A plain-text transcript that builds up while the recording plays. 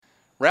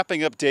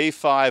Wrapping up day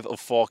 5 of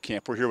fall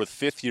camp, we're here with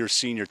fifth-year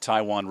senior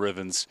Taiwan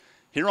Rivens.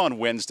 Here on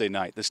Wednesday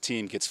night, this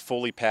team gets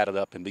fully padded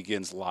up and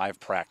begins live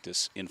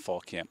practice in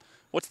fall camp.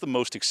 What's the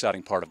most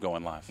exciting part of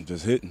going live?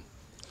 Just hitting.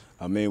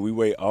 I mean, we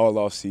wait all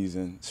off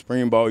season.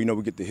 Spring ball, we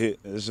get the hit.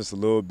 It's just a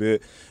little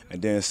bit.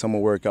 And then summer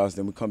workouts,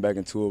 then we come back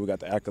into it. We got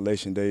the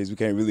accolation days. We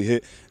can't really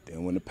hit.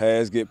 Then when the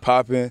pads get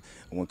popping,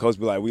 and when coach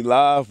be like, we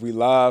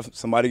live,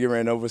 somebody get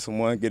ran over,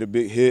 someone get a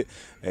big hit,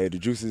 hey, the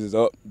juices is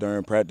up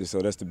during practice. So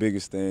that's the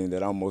biggest thing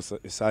that I'm most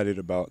excited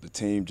about. The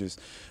team just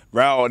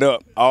riled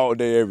up all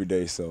day, every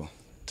day. So.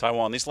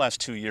 Taiwan, these last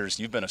 2 years,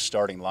 you've been a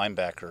starting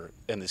linebacker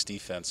in this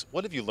defense.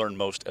 What have you learned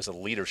most as a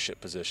leadership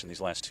position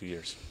these last 2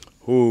 years?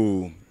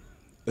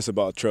 It's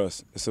about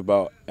trust. It's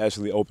about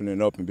actually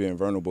opening up and being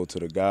vulnerable to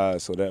the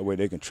guys so that way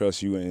they can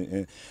trust you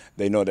and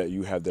they know that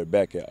you have their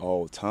back at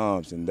all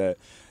times. And that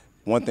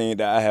one thing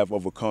that I have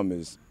overcome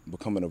is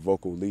becoming a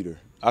vocal leader.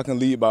 I can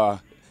lead by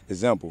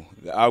example.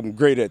 I'm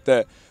great at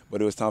that,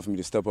 but it was time for me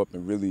to step up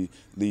and really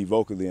lead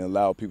vocally and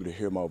allow people to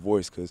hear my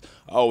voice, because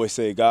I always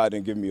say God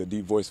didn't give me a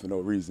deep voice for no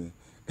reason.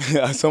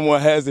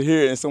 Someone has to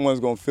hear it and someone's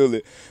going to feel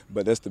it,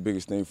 but that's the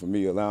biggest thing for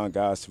me, allowing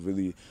guys to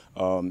really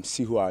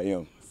see who I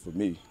am for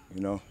me,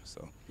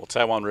 so. Well,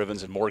 Taiwan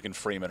Rivens and Morgan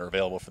Freeman are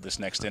available for this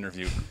next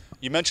interview.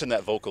 You mentioned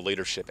that vocal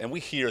leadership, and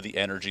we hear the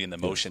energy and the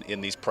emotion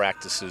in these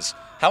practices.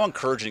 How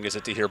encouraging is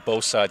it to hear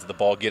both sides of the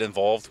ball get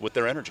involved with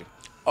their energy?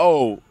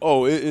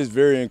 It is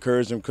very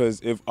encouraging,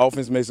 because if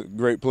offense makes a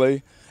great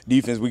play,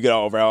 defense, we get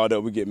all riled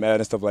up, we get mad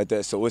and stuff like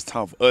that. So it's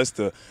time for us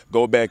to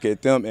go back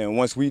at them. And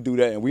once we do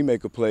that and we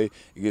make a play,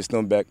 it gets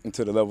them back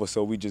into the level,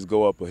 so we just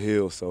go up a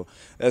hill. So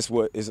that's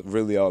what it's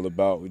really all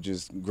about. We're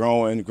just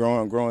growing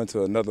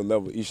to another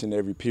level each and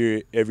every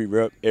period, every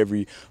rep,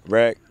 every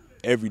rack,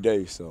 every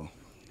day. So.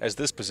 As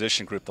this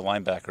position group, the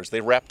linebackers,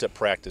 they wrapped up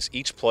practice.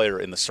 Each player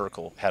in the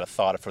circle had a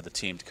thought for the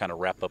team to kind of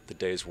wrap up the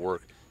day's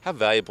work. How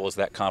valuable is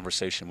that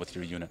conversation with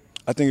your unit?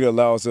 I think it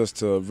allows us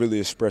to really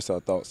express our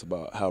thoughts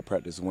about how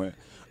practice went,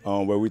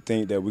 where we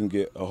think that we can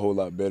get a whole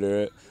lot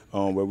better at,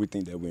 where we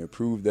think that we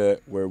improved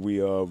at, where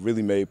we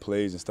really made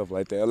plays and stuff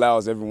like that. It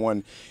allows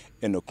everyone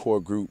in the core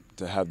group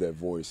to have that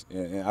voice.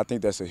 And I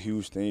think that's a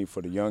huge thing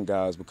for the young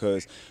guys,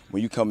 because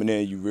when you coming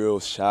in, you're real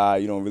shy,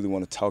 you don't really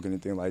want to talk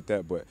anything like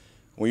that. But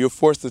when you're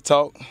forced to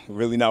talk,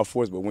 really not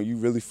forced, but when you're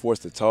really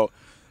forced to talk,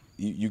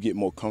 you get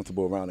more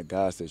comfortable around the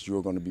guys that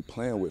you're going to be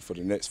playing with for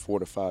the next 4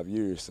 to 5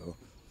 years. So.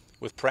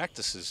 With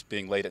practices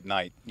being late at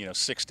night,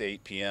 6 to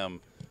 8 p.m.,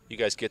 you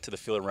guys get to the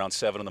field around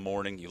 7 in the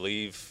morning, you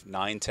leave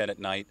 9, 10 at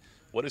night.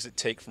 What does it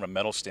take from a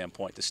mental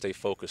standpoint to stay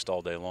focused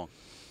all day long?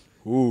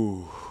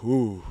 You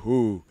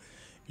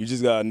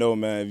just got to know,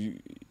 man,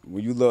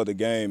 when you love the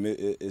game,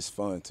 it's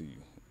fun to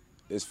you.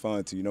 It's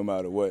fun to you no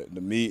matter what.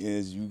 The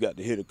meetings, you got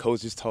to hear the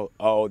coaches talk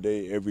all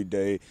day, every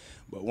day.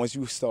 But once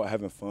you start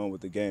having fun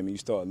with the game and you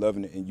start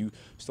loving it and you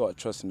start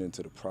trusting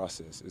into the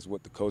process, is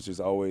what the coaches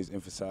always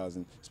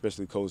emphasizing,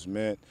 especially Coach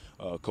Mint,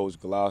 Coach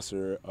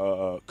Glosser,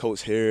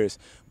 Coach Harris,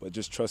 but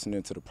just trusting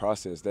into the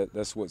process.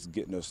 That's what's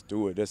getting us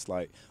through it. That's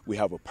like we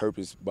have a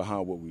purpose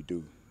behind what we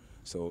do.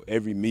 So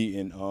every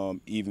meeting,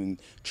 even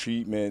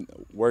treatment,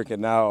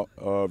 working out,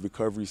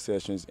 recovery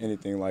sessions,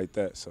 anything like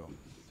that. So.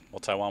 Well,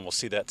 Taiwan, we'll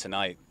see that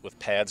tonight with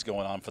pads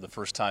going on for the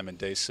first time in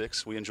day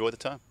 6. We enjoy the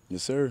time.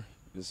 Yes, sir.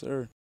 Yes,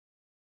 sir.